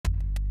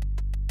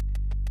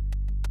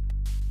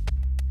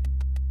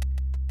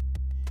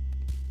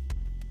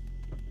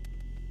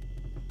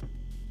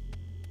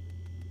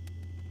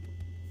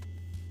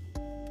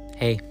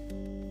Hey,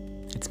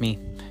 it's me,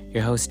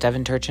 your host,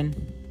 Devin Turchin.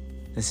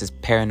 This is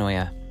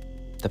Paranoia,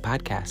 the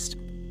podcast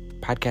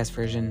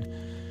version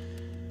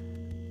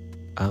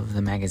of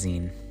the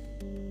magazine.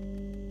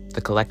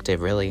 The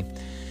collective, really.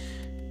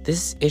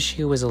 This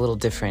issue was a little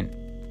different,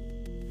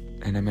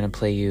 and I'm going to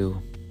play you,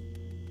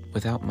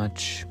 without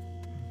much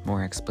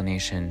more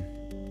explanation,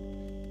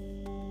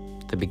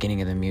 the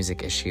beginning of the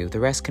music issue.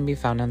 The rest can be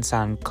found on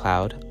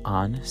SoundCloud.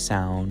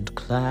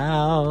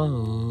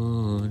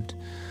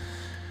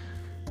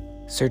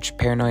 Search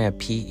Paranoia,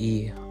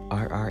 Perraneu,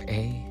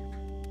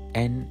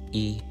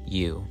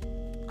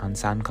 on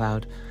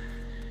SoundCloud.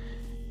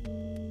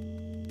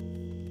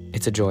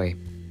 It's a joy.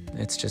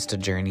 It's just a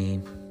journey.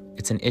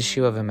 It's an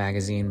issue of a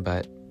magazine,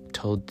 but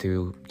told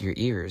through your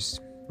ears,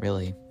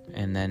 really.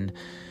 And then,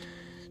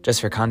 just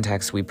for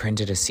context, we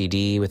printed a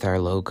CD with our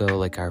logo,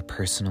 like our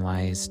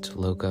personalized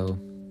logo.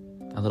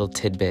 A little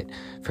tidbit.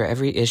 For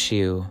every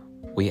issue,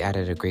 we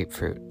added a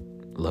grapefruit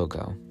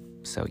logo.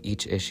 So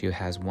each issue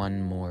has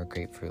one more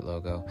grapefruit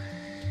logo.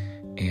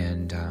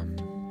 And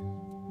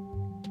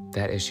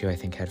that issue, I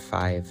think, had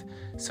 5.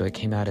 So it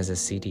came out as a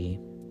CD.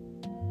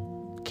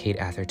 Kate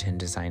Atherton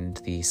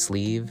designed the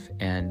sleeve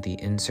and the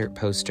insert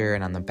poster.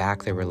 And on the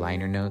back, there were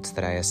liner notes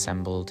that I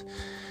assembled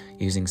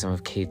using some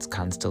of Kate's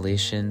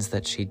constellations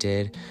that she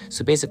did.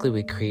 So basically,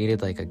 we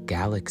created like a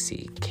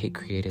galaxy. Kate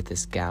created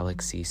this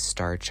galaxy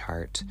star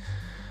chart.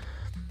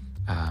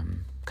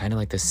 Kind of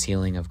like the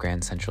ceiling of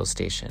Grand Central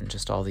Station,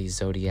 just all these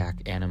zodiac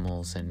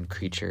animals and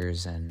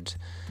creatures and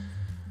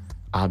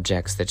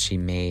objects that she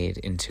made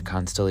into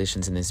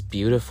constellations in this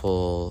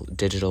beautiful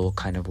digital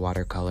kind of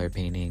watercolor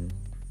painting,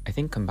 I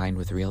think combined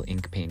with real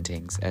ink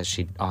paintings, as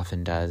she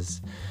often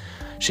does.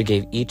 She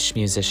gave each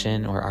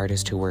musician or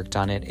artist who worked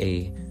on it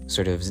a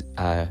sort of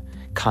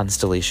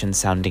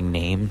constellation-sounding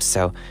name.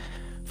 So,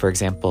 for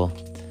example,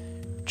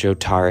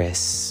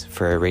 Jotaurus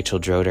for Rachel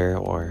Droder,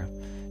 or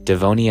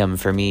Devonium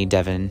for me,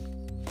 Devin.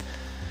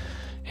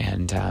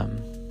 And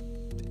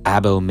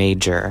Abo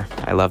Major,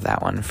 I love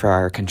that one, for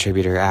our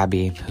contributor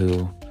Abby,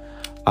 who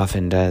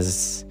often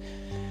does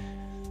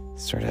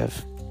sort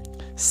of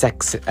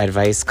sex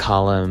advice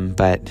column,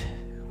 but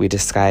we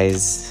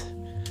disguise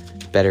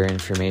better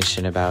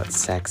information about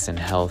sex and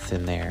health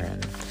in there.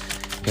 And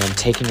I'm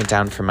taking it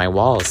down from my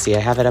wall. See, I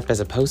have it up as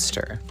a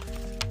poster.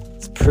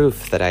 It's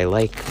proof that I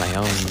like my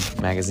own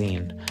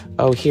magazine.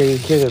 Oh, here you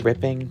hear the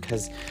ripping?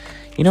 Because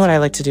you know what I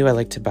like to do? I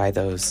like to buy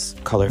those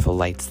colorful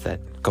lights that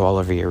go all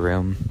over your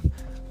room,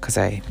 because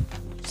I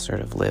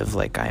sort of live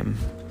like I'm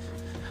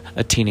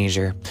a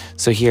teenager.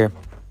 So here,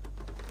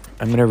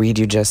 I'm going to read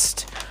you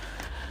just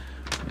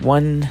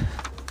one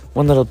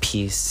little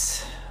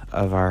piece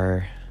of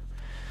our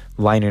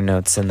liner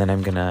notes, and then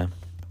I'm gonna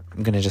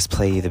just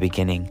play you the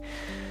beginning.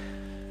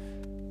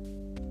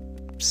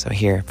 So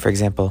here, for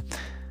example,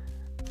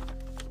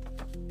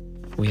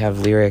 we have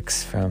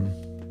lyrics from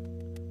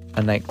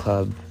a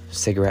nightclub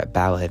cigarette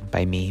ballad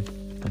by me.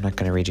 I'm not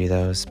going to read you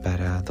those,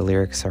 but the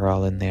lyrics are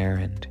all in there.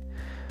 And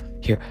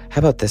here, how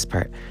about this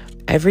part?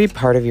 Every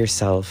part of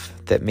yourself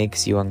that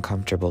makes you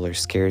uncomfortable or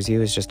scares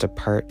you is just a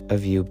part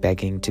of you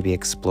begging to be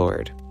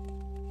explored.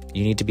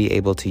 You need to be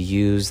able to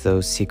use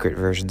those secret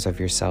versions of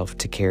yourself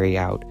to carry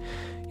out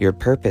your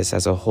purpose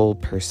as a whole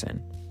person.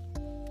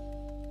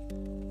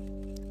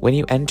 When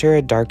you enter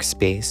a dark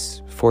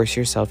space, force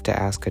yourself to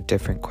ask a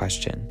different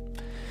question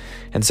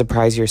and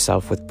surprise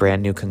yourself with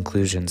brand new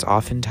conclusions.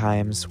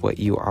 Oftentimes, what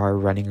you are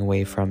running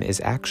away from is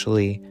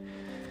actually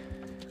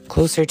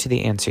closer to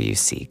the answer you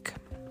seek.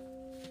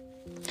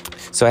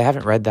 So I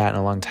haven't read that in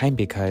a long time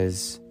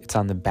because it's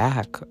on the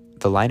back,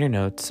 the liner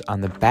notes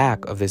on the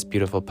back of this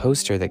beautiful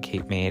poster that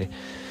Kate made.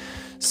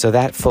 So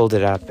that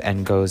folded up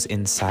and goes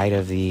inside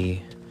of the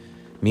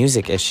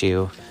music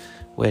issue,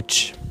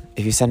 which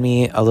if you send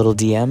me a little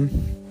DM,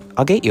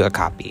 I'll get you a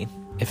copy.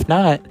 If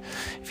not,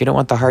 if you don't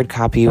want the hard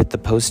copy with the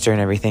poster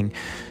and everything,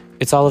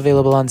 it's all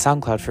available on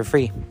SoundCloud for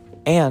free.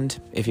 And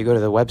if you go to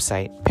the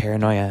website,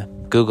 Paranoia,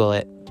 Google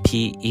it,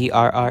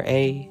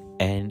 Perraneu.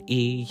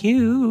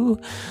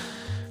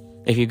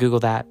 If you Google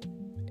that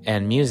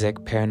and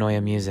music,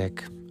 Paranoia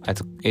Music,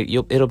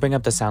 it'll bring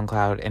up the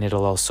SoundCloud, and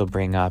it'll also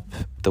bring up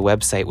the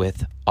website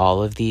with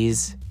all of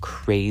these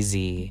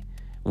crazy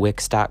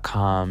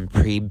Wix.com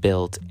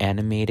pre-built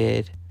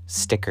animated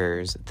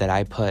stickers that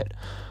I put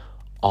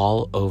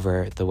all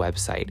over the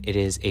website. It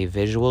is a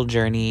visual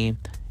journey,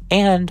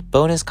 and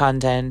bonus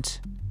content,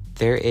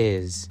 there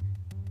is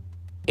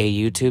a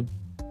YouTube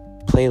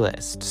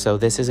playlist. So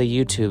this is a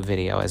YouTube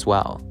video as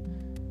well.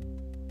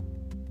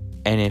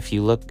 And if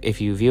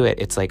you view it,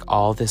 it's like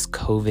all this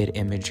COVID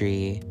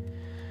imagery.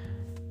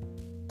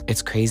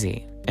 It's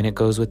crazy. And it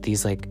goes with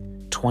these like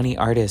 20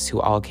 artists who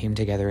all came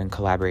together and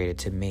collaborated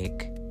to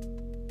make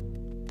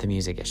the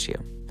music issue.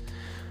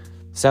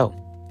 So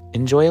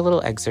enjoy a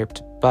little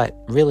excerpt, but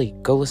really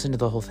go listen to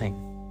the whole thing.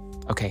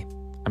 Okay,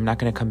 I'm not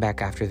going to come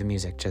back after the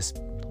music. Just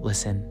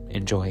listen,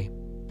 enjoy,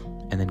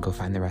 and then go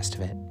find the rest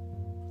of it.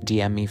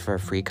 DM me for a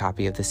free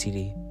copy of the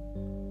CD.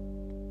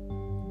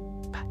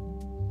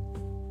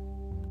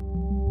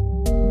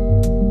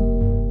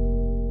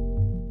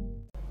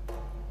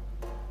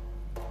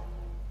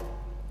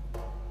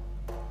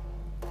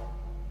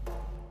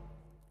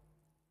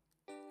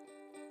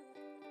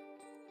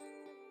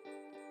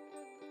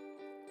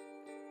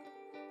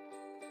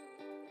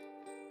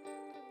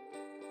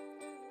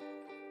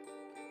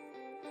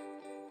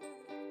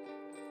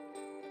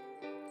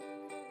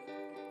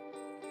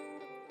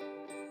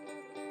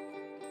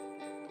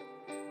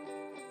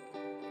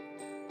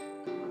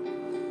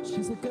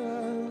 She's a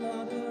girl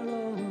on her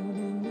own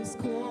in this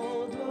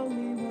cold,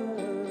 lonely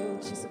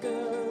world. She's a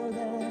girl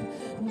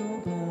that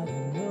nobody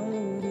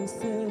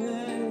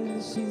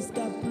notices. She's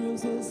got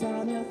bruises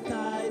on her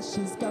thighs.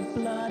 She's got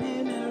blood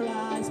in her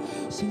eyes.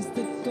 She's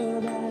the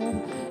girl that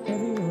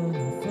everyone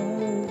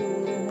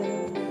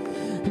avoided.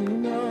 You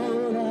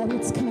know that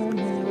it's coming.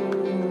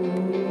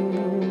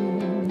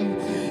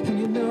 And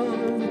you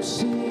know that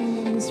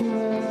she's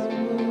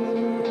running.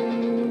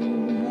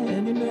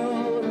 And you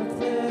know that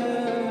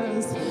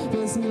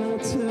there's no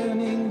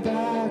turning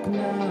back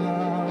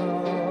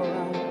now.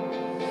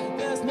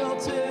 There's no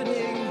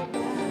turning.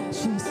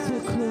 She's too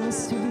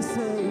close to be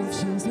safe.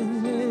 She's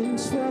an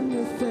inch from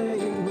your fate.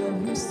 Will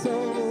her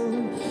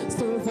soul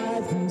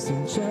survive these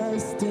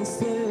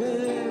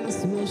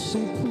injustices? Will she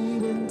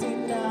plead in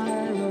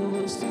denial?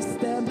 Will she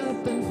stand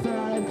up and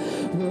fight?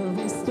 Will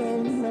they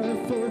stone her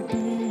for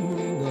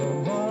being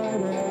a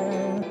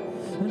martyr?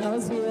 When I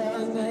was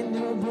young, I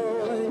knew a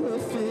boy who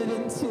fit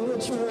into a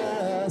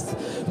dress.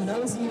 When I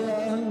was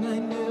young, I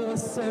knew a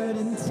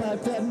certain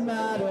type that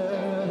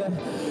mattered.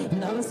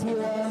 When I was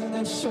young,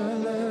 I sure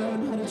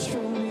learned how to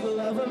truly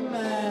love a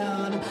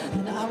man.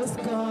 And I was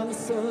gone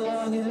so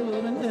long it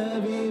wouldn't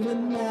have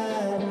even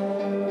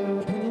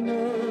mattered. And you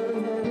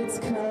know that it's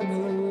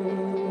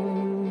coming.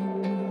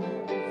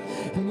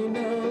 And you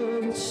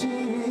know that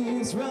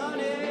she's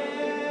running.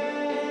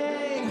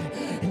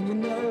 And you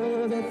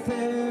know that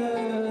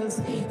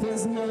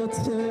there's no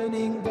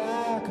turning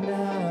back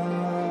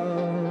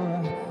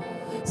now.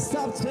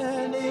 Stop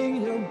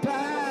turning your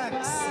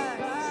backs.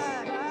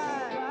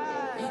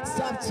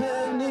 Stop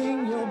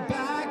turning your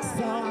backs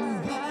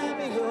on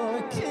them.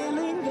 You're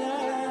killing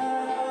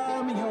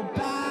them. Your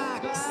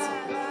backs.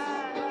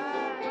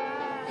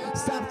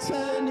 Stop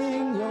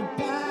turning your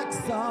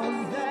backs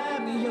on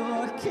them.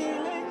 You're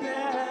killing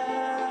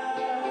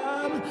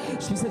them.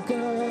 She's a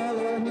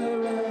girl on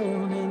her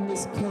own in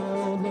this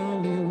cold,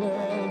 lonely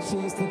world.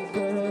 She's the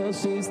girl,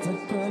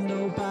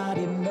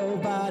 nobody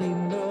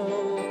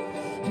know.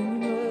 And you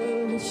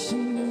know that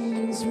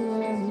she's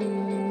running.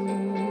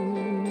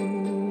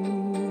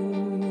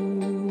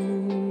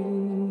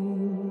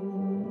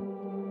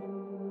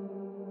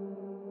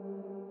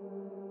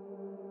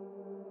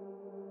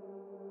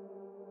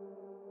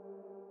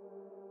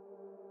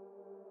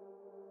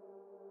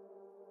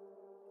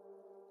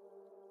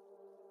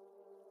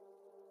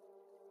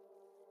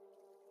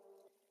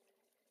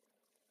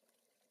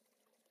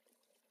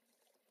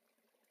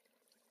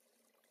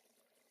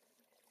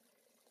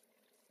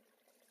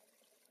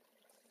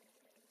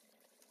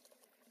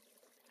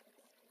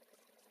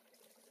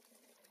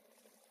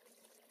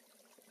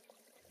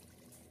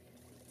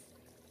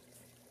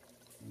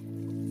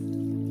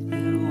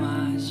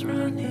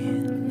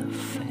 Running the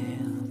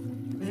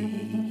family,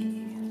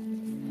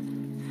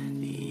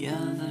 the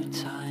other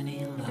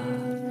tiny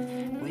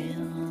love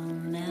will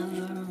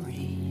never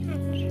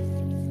reach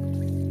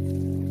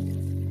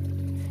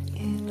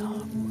an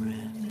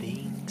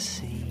unwrapping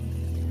sea.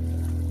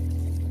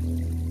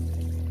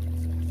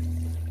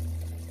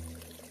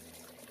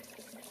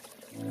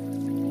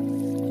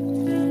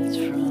 That's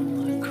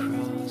from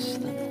across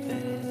the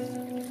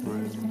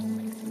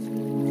bedroom,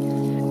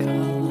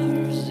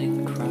 colors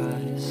and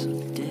cries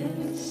of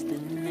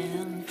distant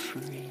and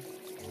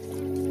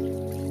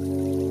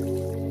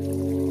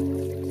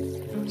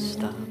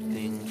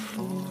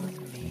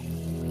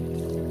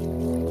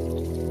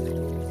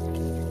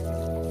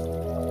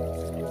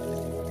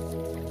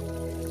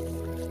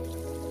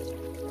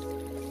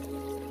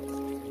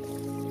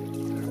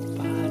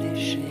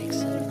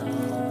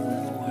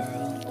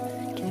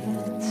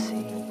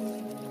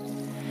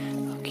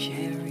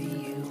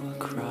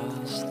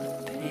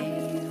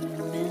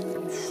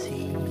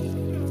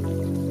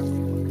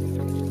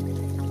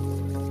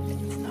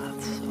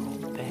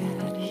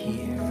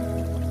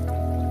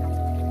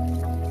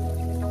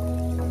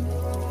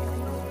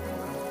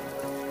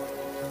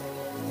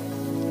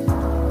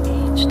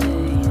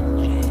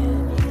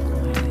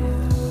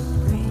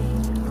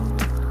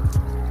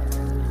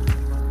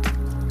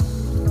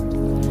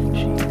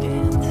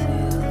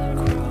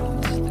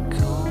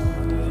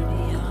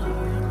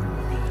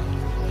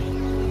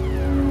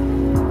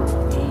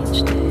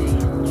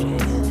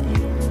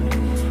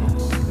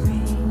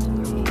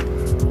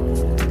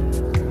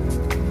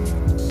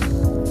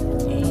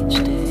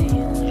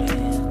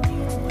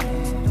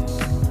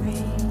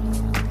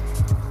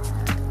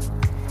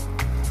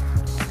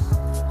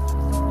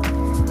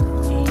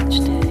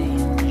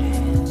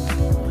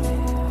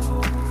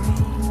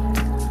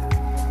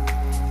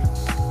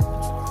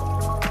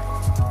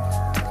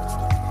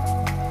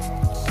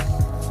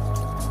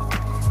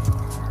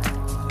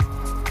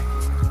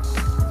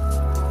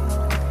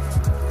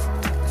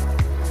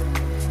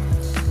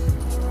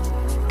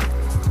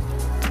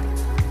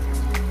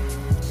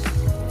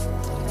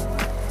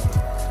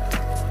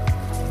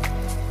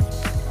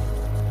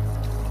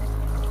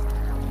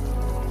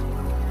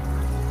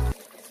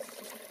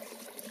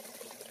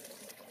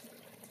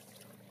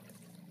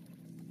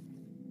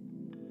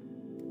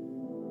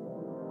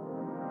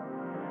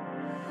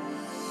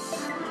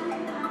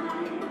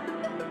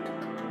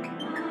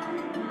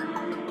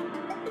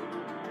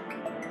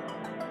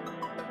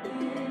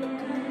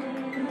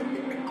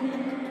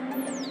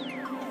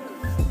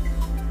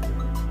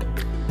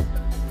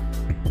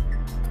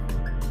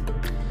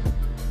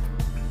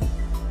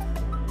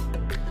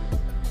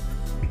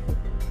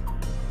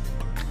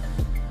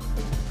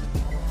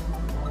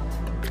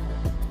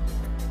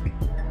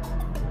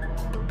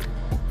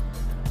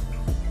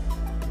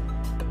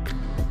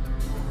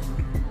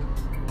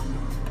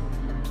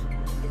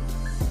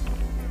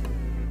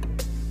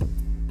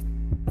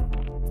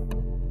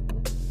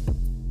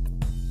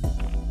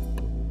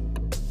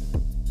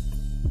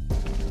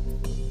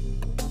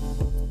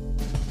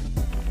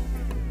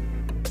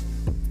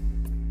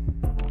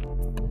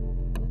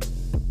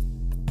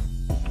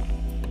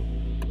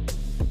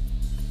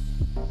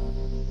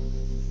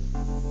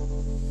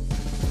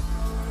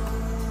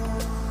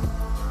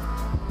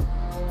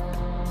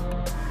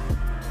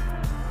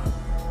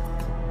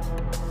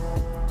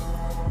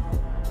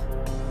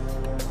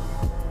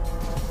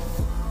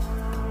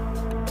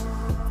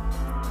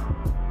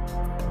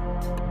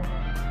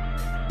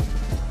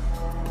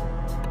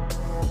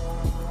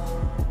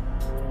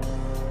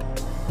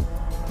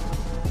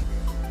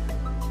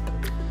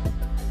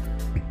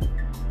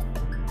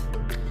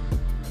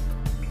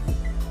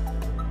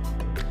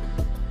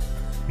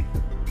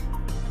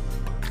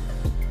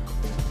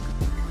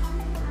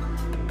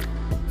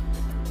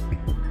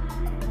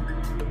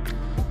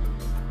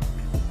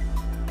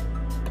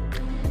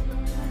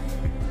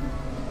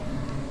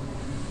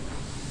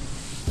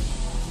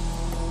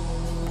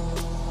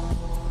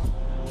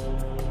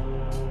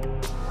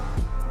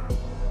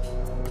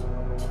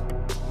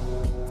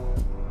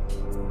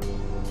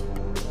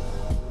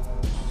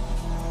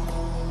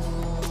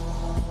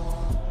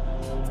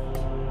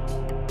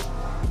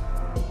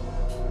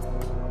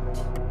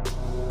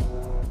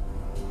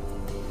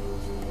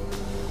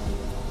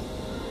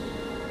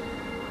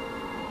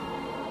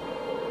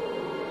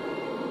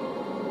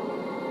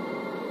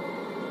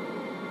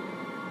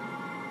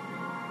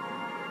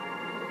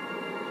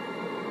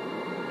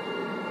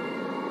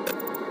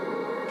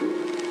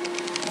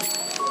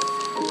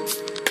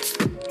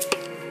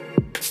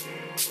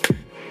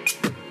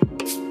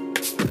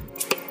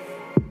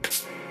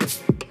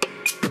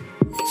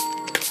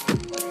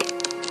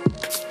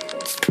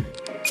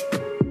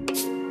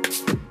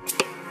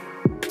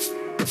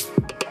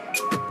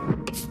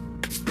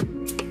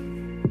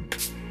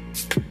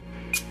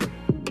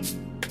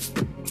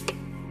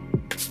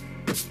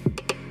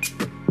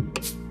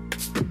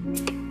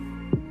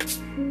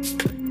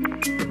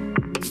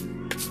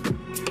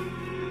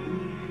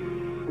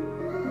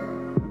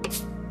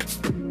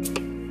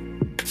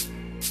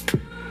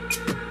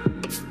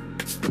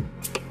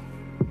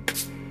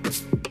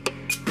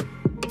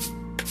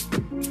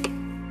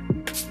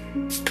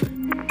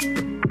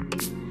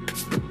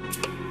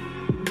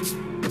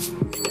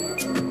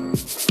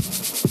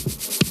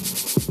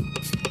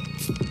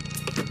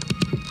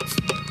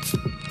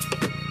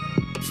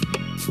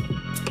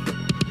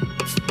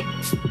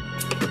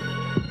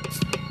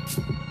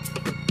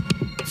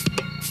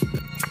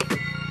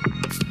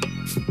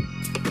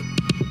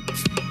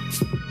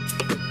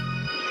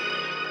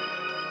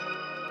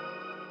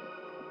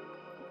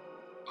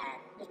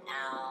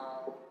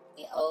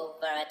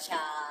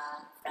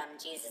Cha from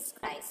Jesus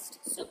Christ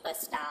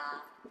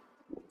Superstar,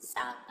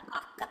 sung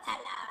a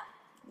cappella.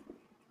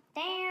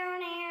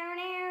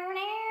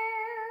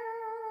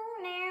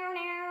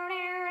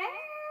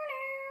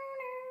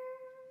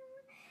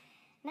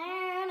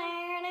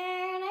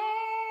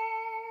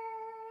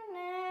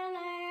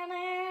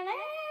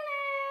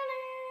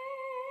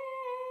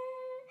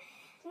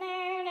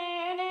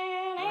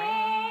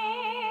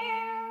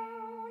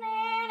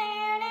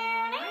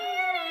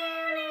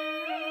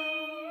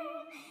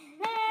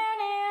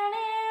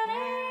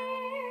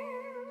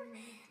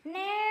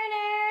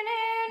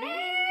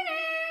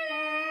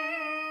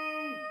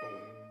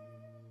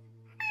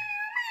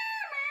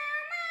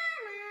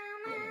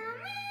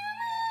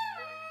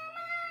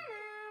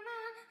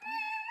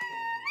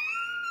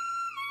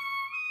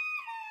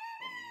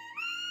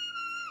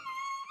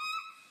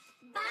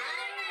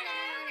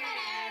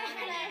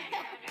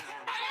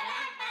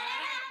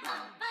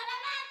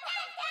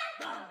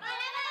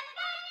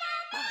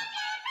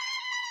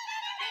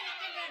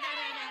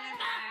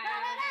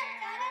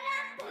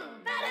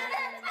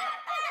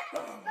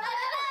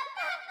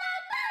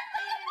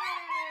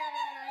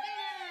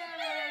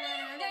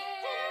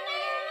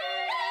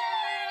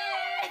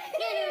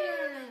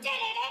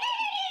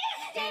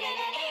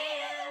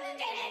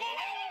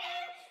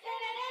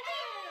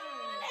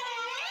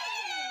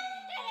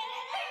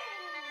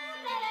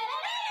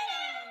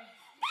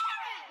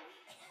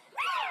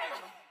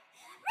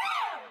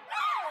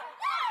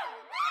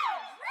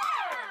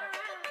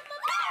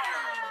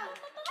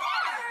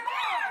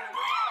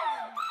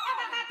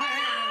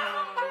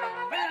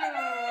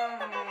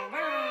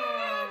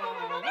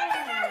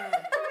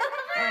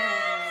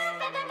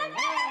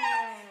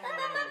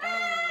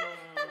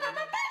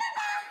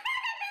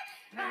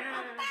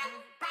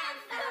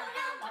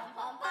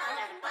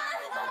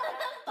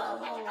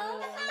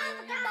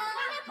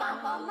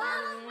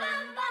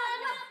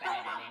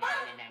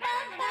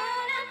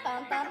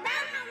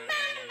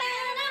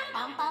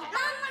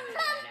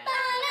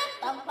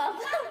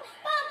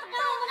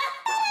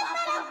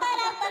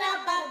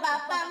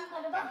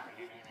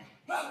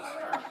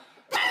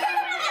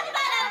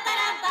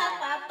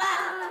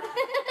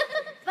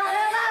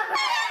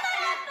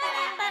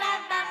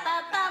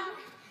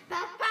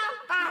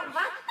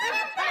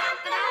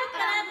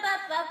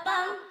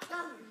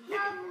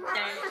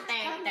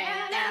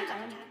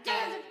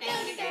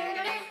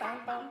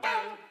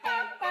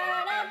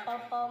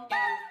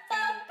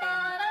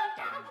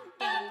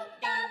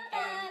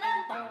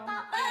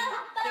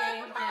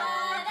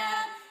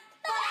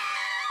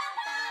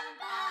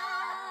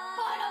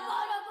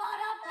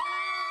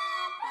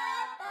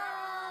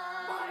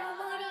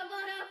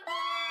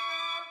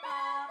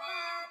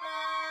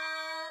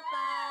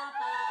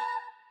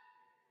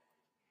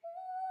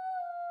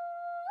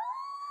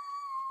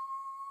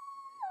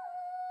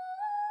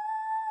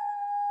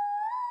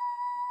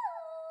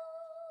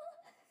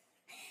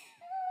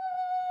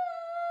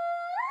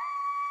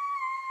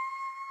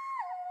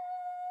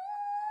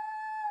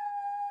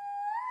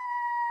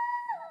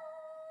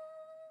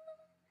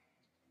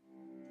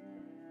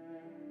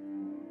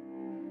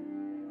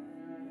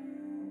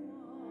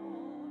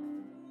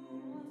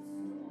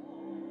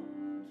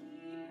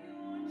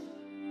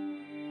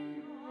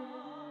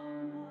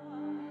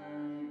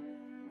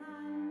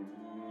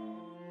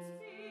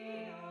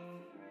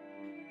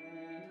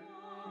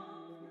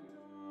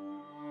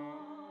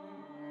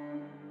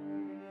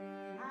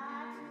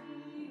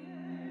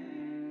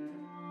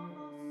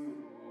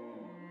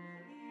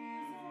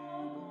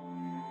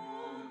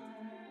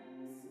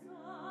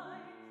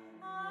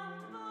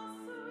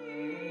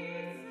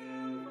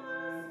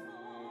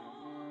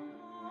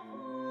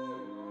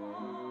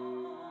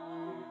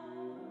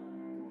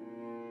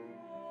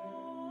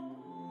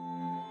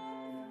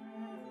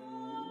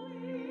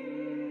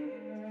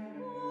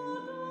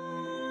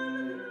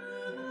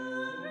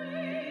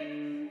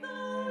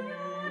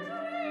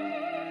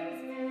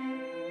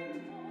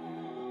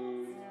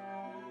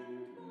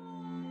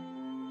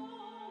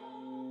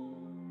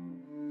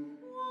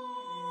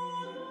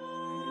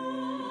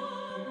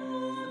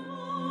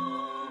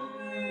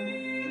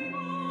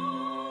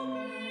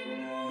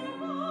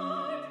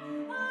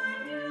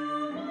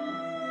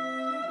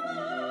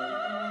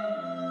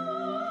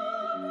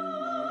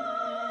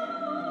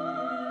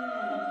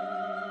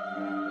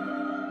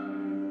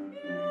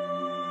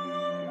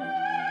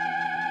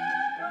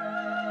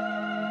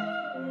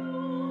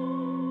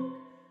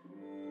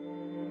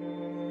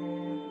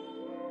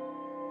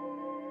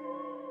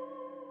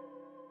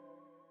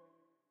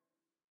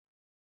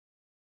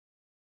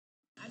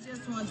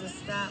 Just wanted to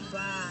stop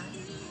by.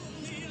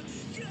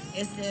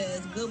 It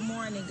says, good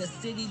morning, a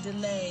city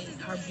delayed,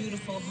 our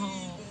beautiful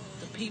home,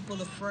 the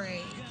people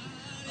afraid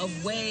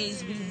of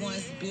ways we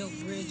once built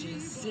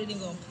bridges,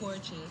 sitting on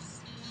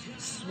porches,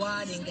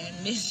 swatting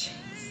at missions.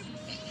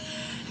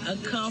 A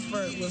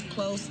comfort with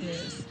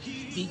closeness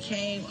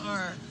became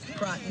our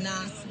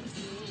prognosis.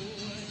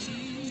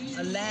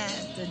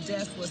 Alas, the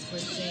death was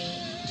foreseen,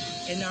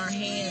 and our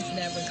hands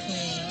never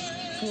clean.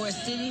 For a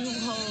city who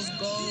holds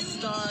gold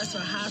stars, for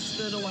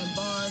hospital and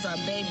bars, our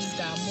babies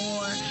got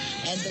more,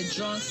 and the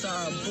drunks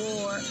are a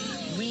bore.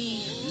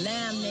 We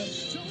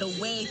lament the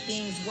way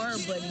things were,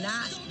 but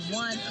not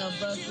one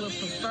of us would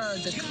prefer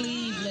the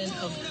Cleveland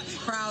of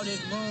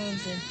crowded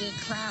rooms and thick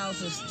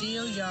clouds of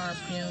steelyard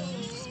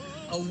fumes.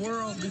 A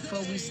world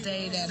before we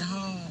stayed at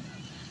home.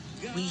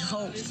 We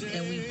hoped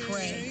and we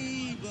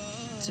pray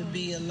to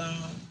be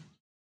alone.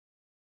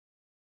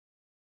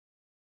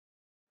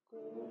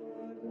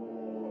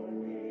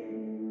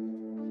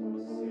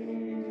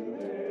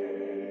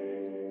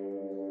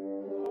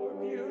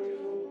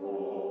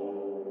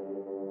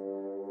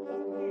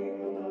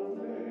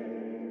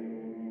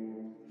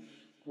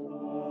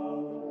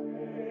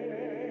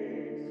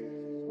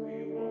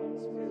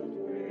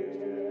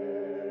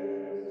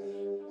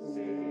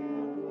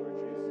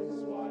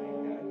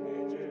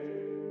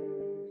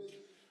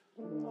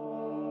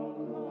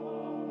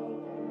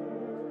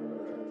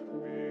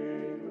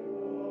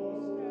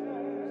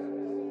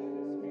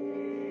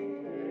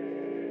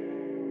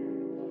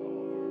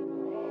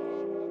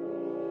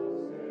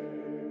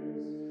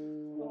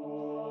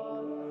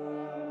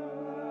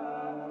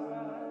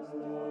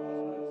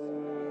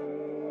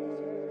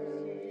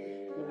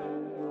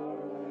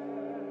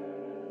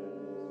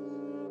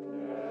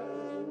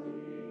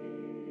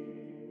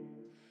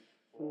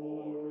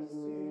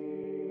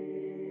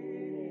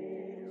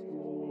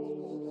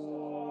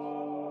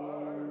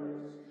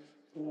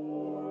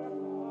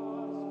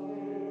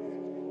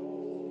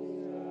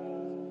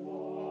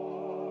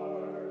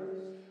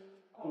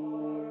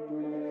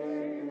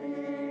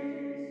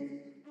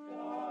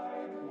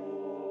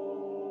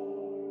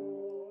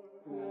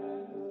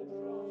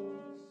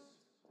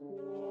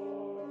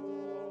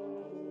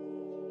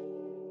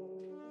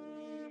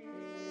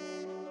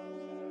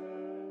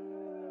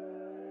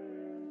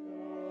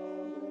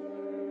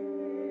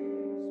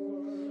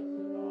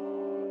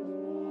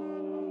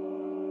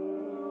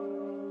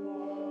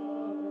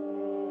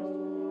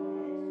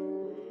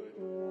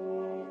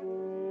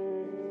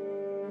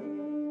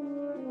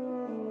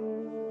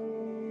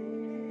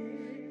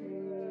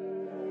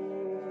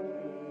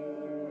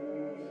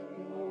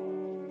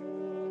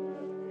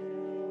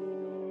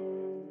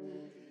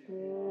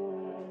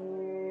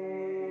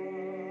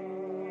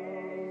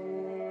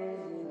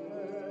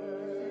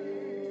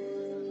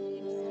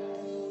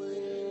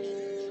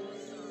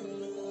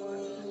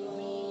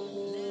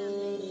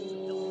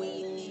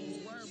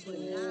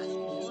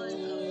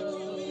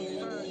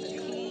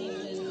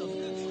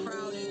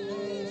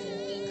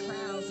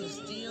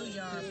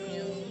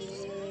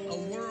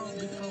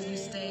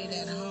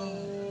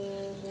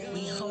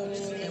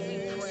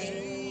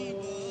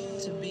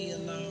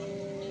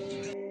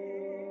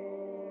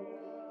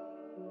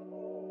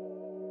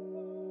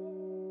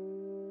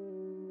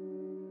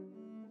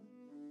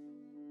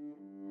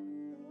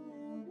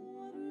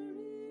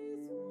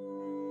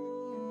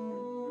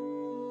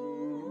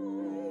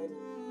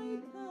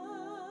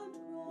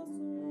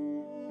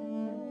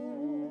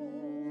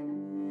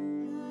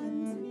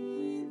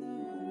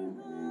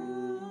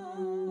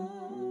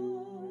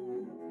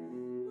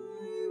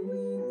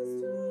 We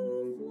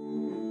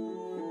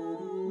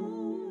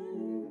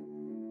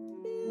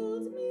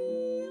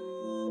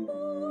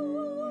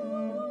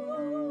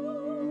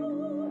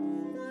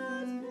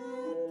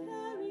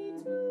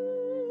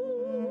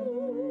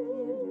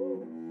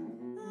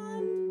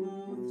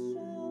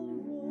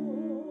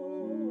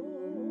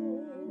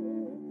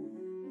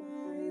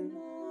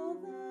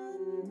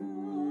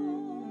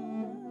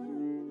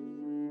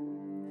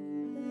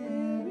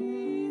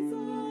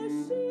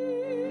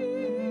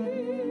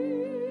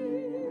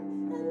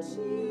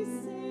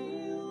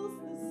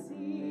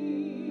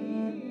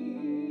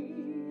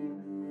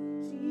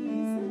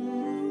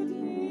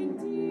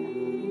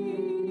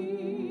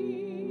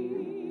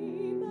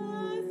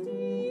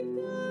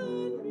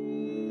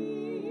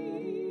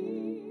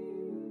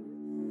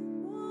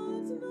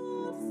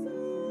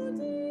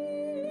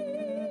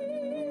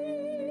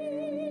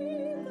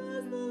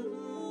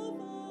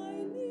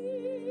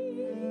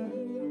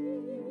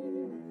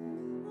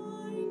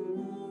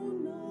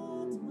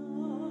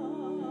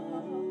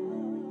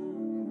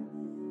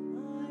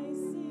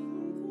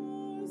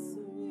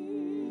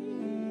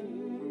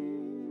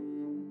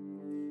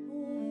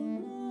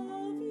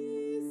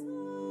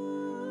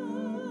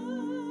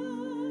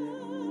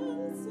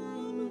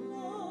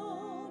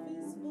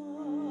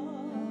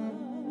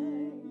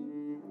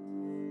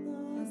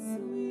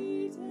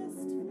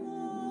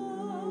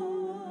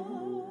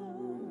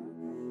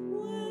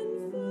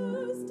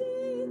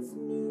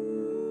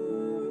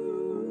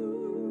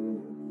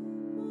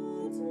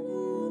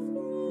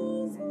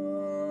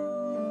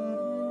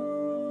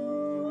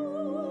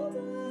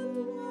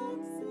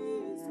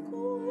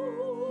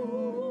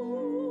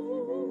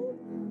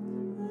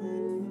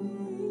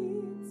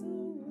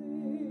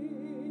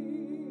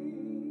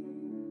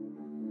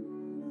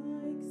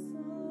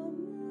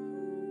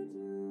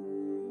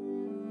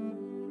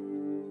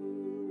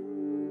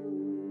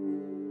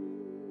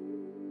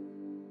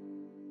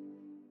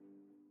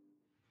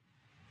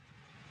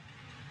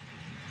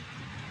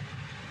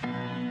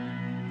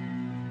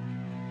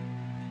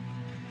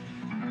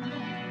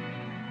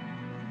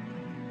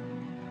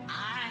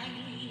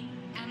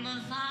a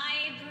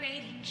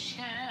vibrating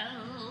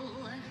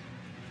shell.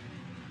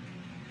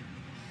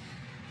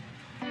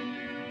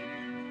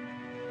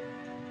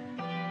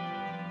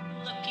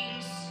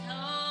 Looking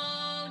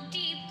so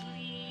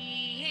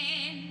deeply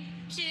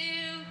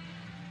into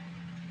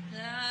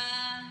the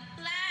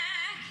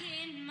black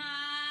in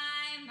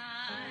my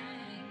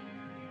mind,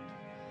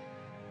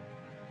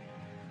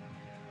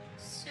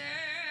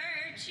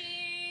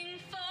 searching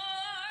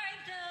for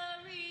the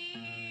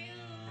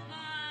real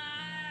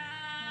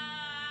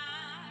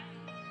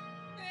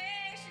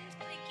vibrations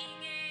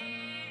clicking in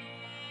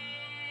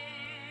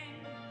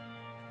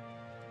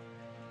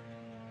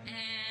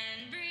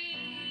and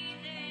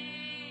breathing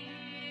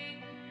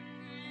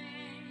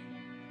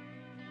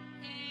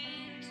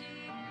into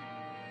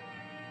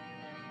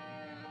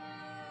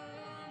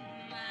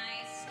my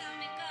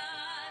stomach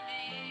of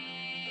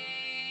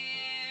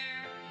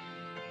air,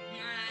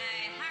 my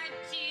heart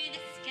to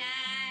the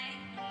sky,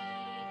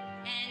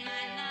 and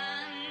my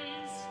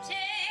lungs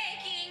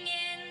taking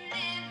in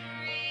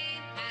every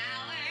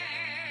power.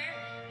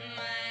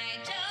 My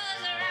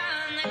toes are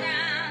on the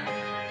ground,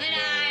 but I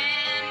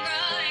am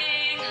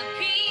growing a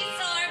peace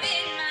orb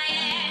in my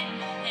head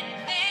and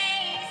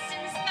face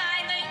and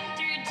smiling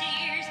through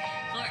tears,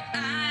 for I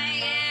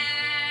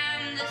am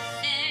the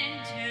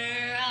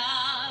center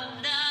of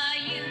the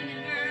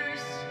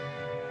universe,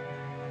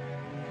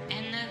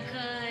 and the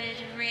good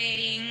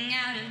rating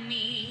out of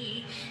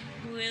me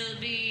will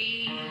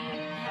be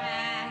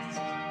passed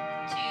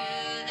to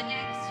the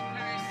next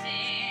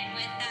person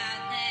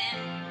without them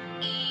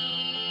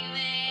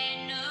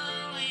even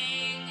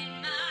knowing.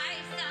 And my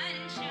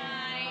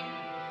sunshine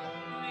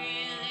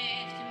will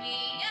lift me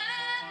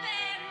up,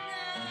 and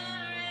the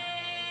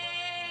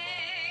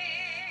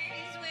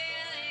rays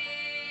will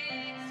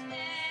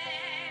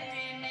extend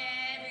in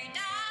every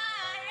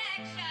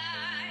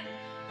direction,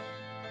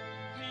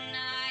 and I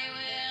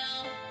will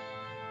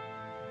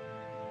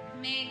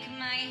make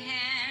my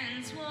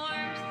hands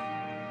warmth,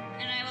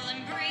 and I will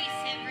embrace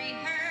every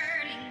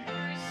hurting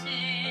person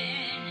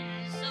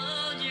and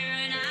soldier,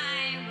 and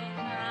I will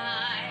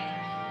cry,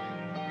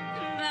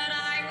 but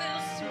I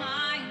will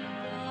smile,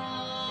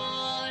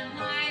 and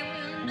I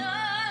will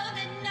know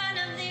that none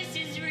of this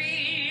is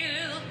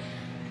real,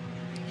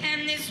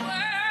 and this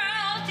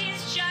world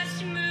is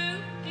just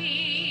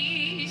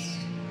movies,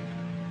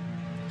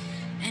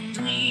 and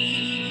we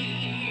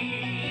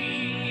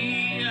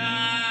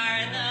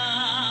are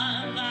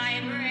the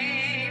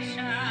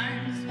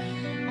vibrations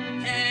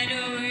that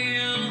we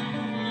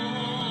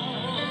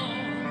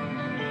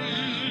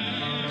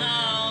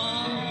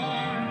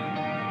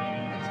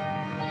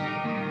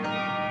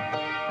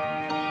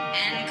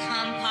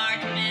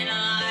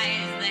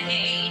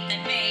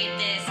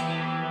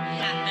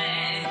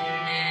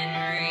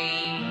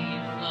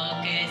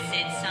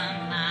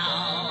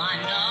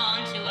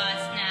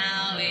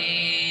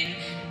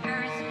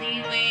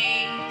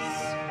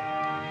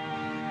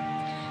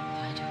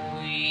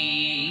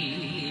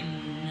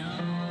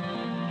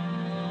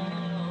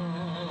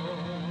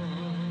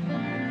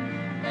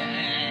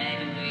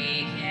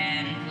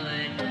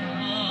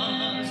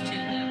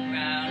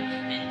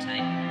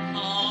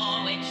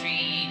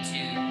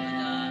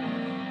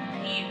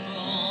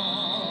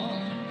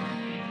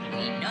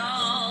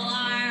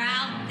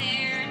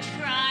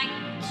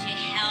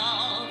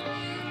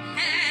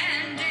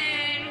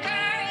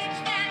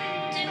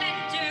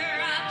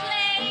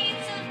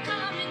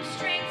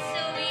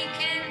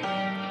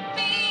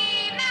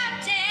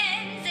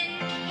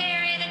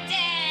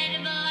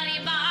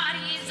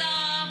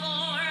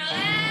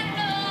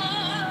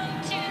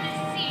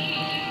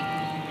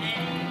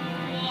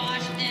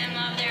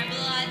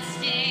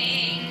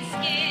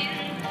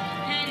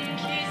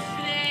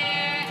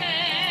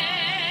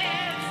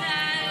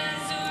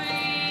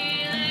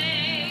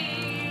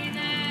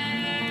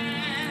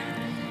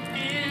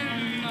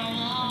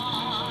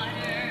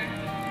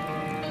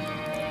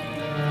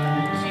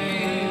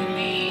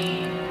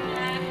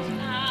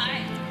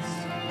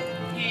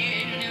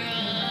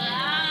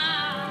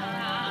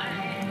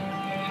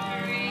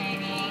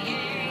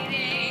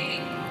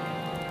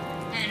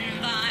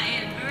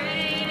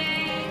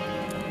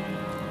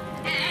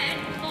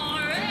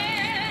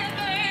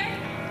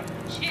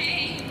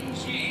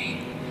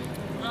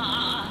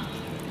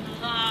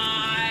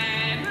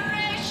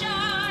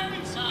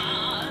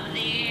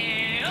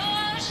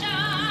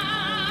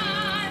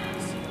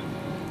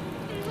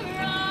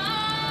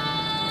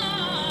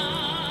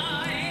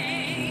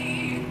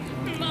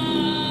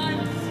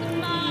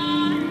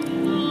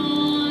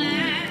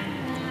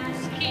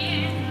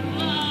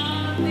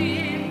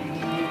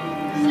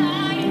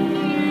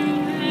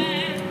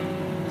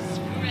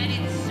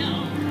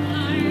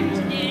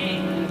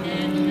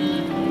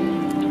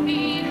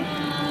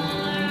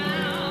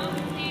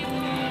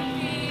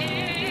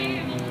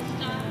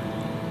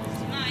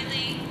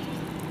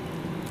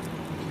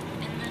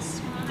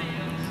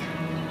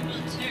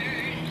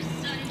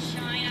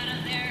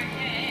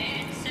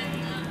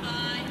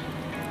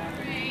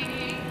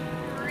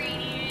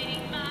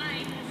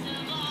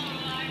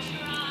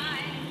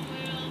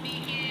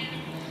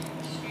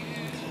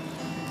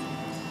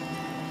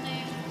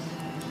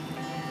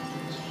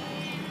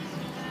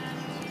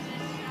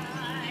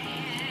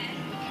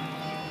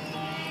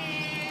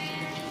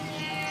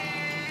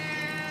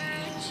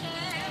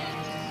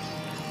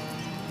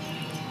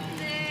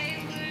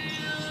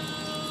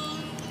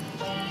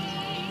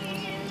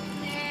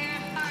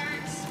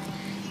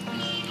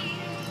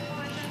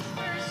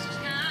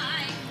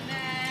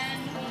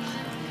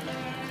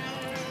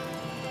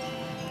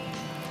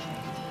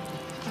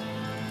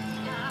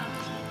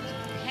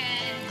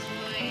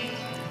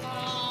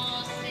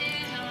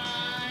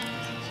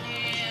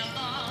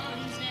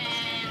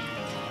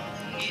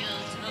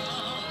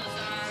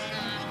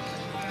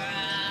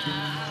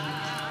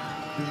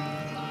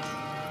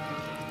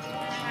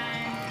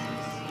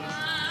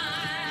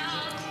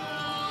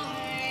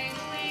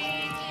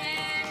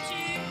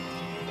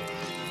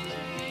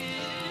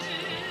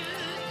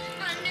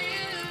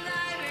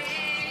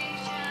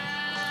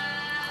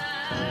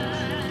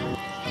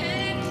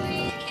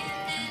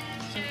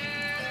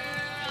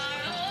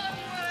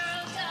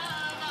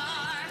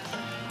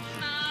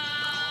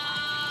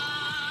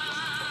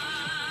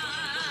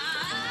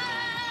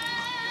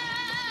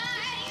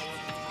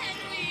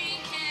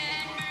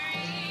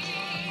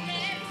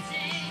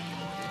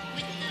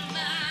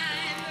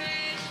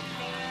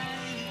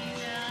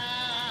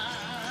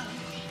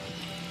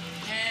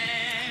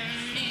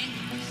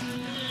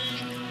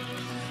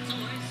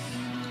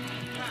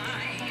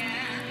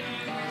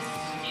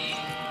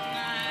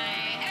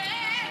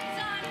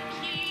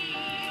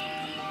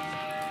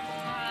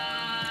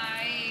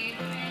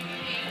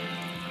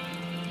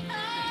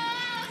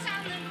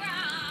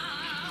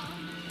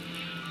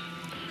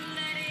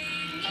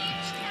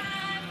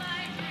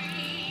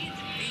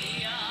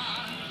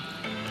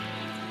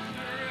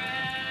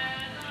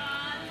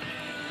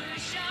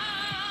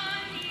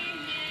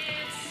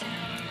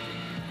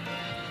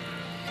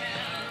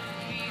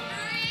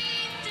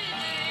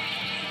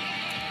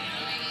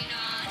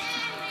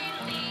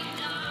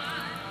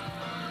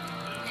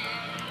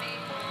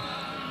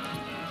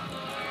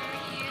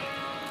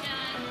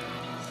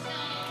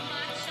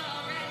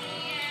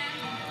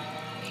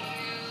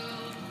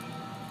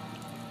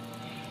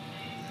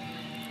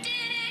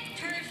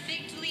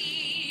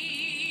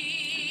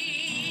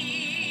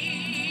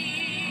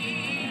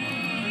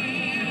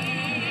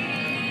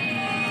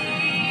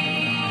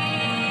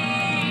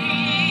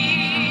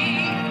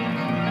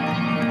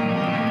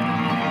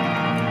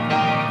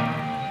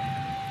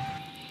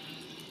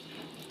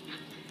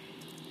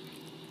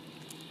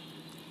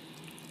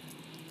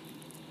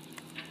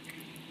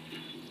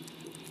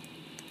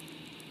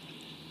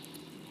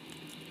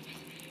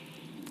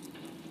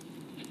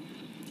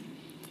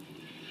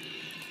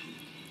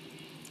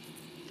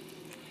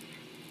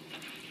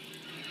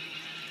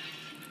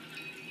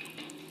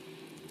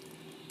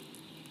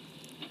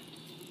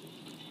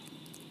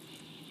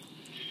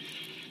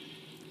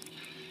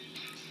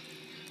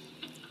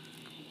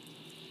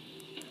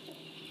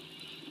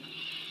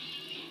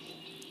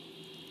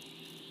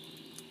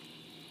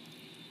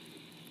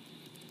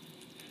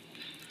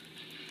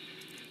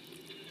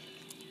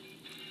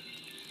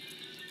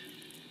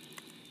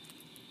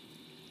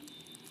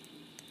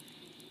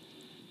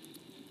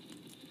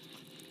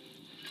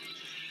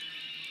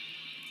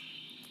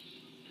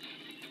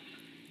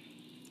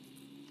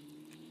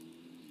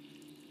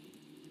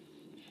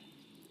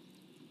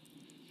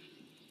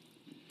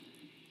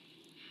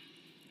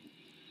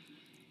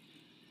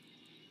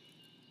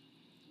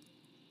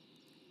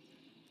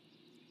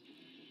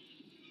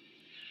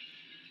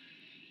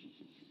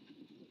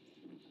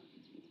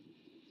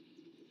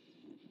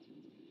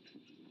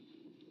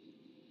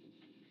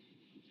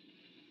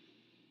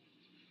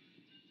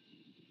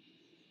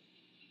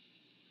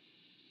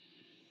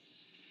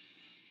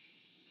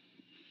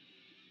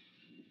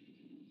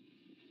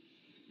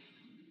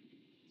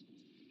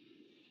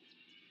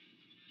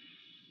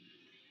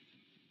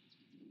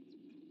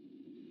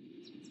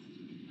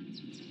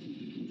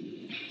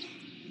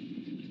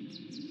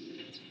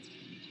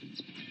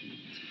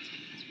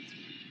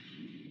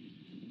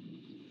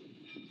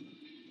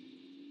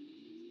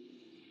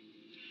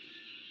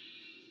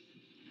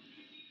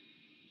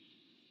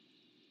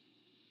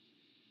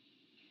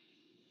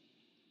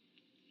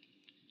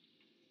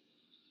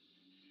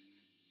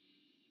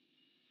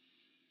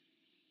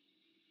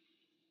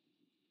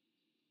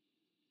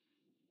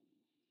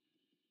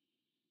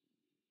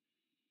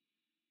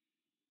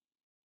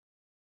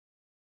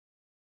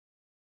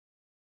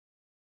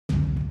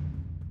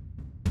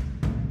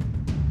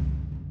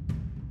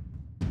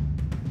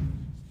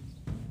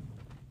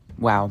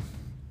Wow.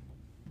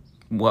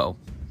 Whoa.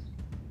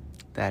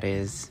 That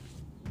is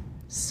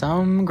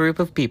some group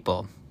of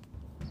people.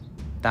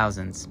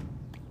 Thousands.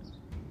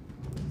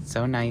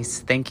 So nice.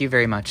 Thank you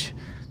very much.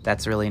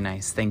 That's really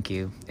nice. Thank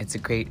you. It's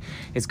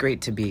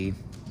great to be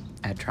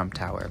at Trump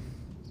Tower.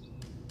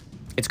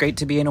 It's great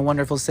to be in a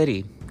wonderful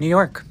city, New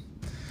York.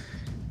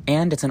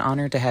 And it's an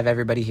honor to have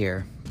everybody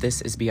here. This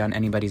is beyond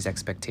anybody's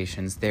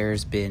expectations.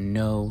 There's been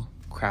no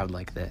crowd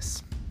like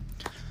this.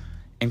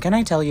 And can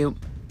I tell you,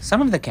 some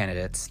of the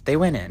candidates, they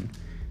went in.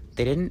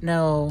 They didn't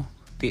know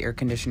the air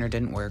conditioner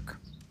didn't work.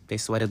 They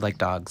sweated like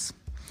dogs.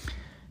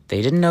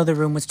 They didn't know the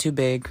room was too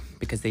big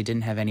because they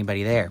didn't have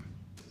anybody there.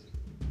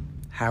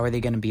 How are they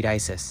going to beat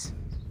ISIS?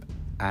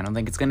 I don't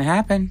think it's going to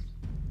happen.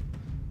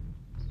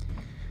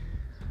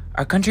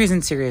 Our country's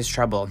in serious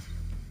trouble.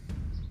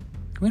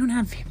 We don't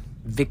have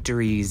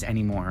victories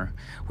anymore.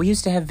 We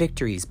used to have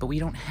victories, but we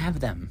don't have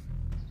them.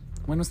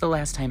 When was the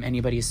last time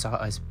anybody saw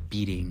us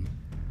beating,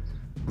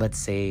 let's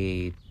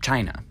say,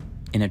 China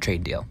in a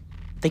trade deal?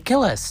 They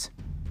kill us.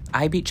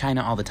 I beat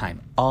China all the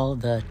time. All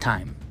the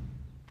time.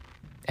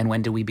 And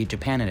when do we beat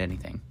Japan at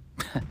anything?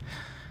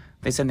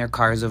 They send their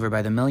cars over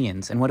by the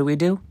millions. And what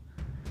do?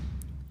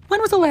 When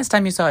was the last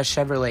time you saw a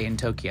Chevrolet in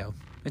Tokyo?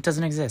 It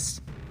doesn't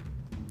exist.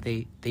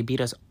 They beat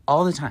us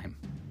all the time.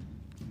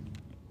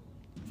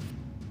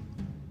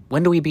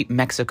 When do we beat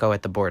Mexico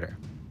at the border?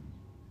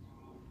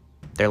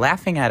 They're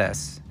laughing at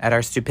us, at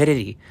our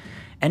stupidity,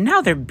 and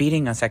now they're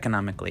beating us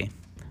economically.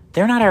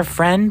 They're not our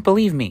friend,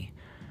 believe me,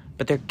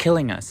 but they're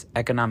killing us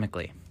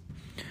economically.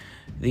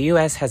 The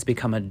U.S. has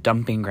become a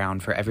dumping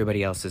ground for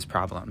everybody else's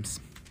problems.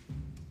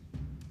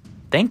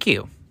 Thank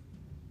you.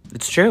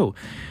 It's true.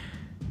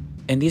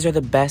 And these are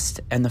the best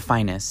and the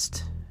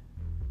finest.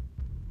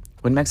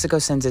 When Mexico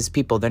sends its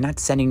people, they're not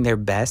sending their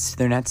best.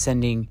 They're not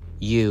sending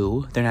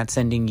you. They're not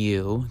sending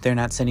you. They're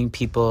not sending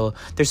people.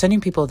 They're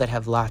sending people that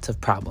have lots of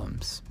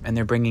problems. And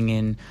they're bringing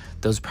in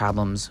those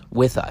problems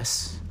with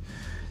us.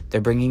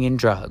 They're bringing in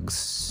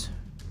drugs.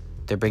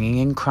 They're bringing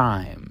in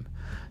crime.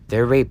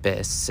 They're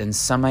rapists. And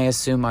some, I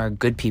assume, are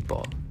good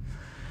people.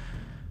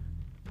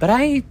 But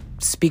I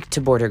speak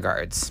to border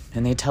guards,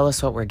 and they tell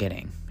us what we're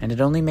getting. And it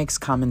only makes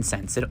common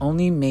sense. It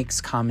only makes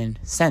common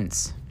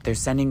sense. They're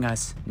sending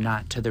us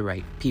not to the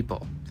right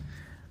people.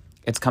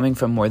 It's coming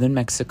from more than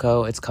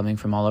Mexico. It's coming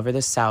from all over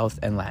the South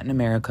and Latin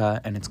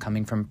America, and it's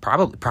coming from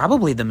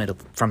probably the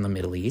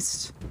Middle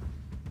East.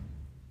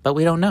 But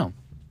we don't know.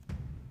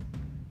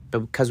 But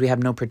because we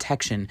have no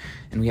protection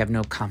and we have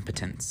no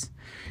competence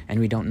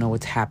and we don't know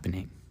what's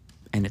happening,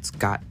 and it's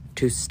got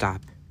to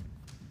stop.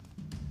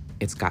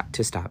 It's got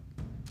to stop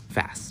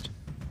fast.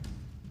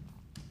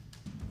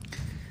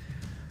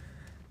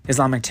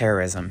 Islamic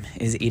terrorism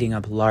is eating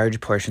up large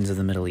portions of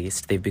the Middle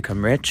East. They've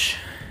become rich.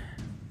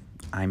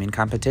 I'm in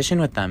competition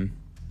with them.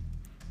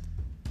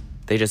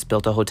 They just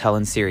built a hotel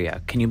in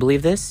Syria. Can you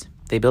believe this?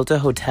 They built a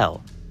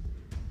hotel.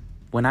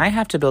 When I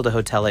have to build a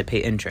hotel, I pay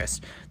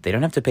interest. They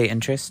don't have to pay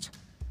interest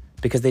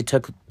because they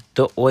took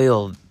the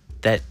oil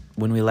that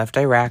when we left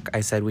Iraq,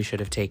 I said we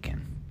should have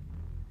taken.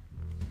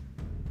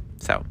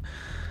 So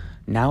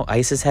now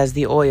ISIS has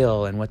the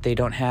oil, and what they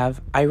don't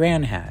have,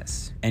 Iran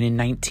has. And in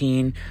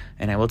 19,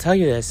 and I will tell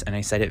you this, and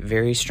I said it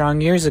very strong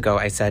years ago,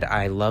 I said,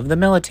 I love the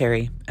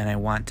military, and I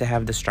want to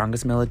have the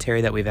strongest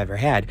military that we've ever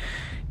had,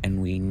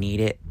 and we need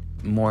it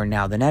more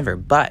now than ever.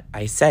 But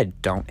I said,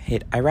 don't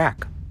hit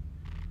Iraq,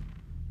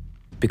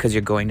 because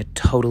you're going to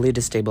totally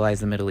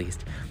destabilize the Middle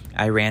East.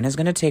 Iran is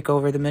going to take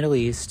over the Middle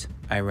East.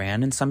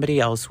 Iran and somebody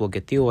else will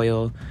get the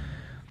oil,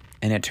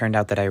 and it turned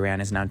out that Iran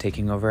is now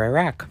taking over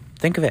Iraq.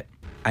 Think of it.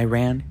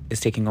 Iran is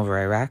taking over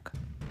Iraq,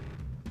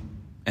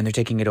 and they're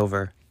taking it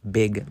over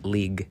big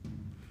league.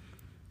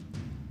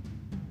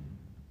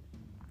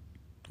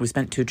 We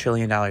spent $2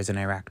 trillion in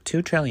Iraq.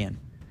 $2 trillion.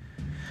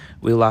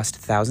 We lost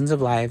thousands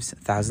of lives,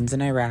 thousands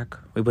in Iraq.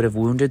 We would have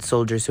wounded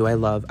soldiers who I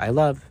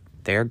love.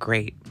 They're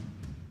great.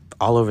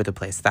 All over the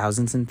place.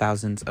 Thousands and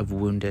thousands of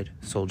wounded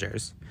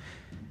soldiers.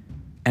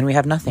 And we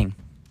have nothing.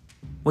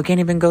 We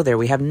can't even go there.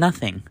 We have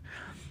nothing.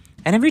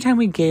 And every time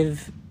we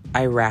give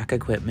Iraq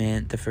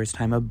equipment, the first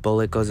time a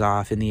bullet goes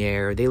off in the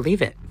air, they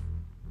leave it.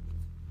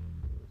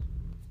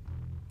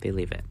 They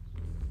leave it.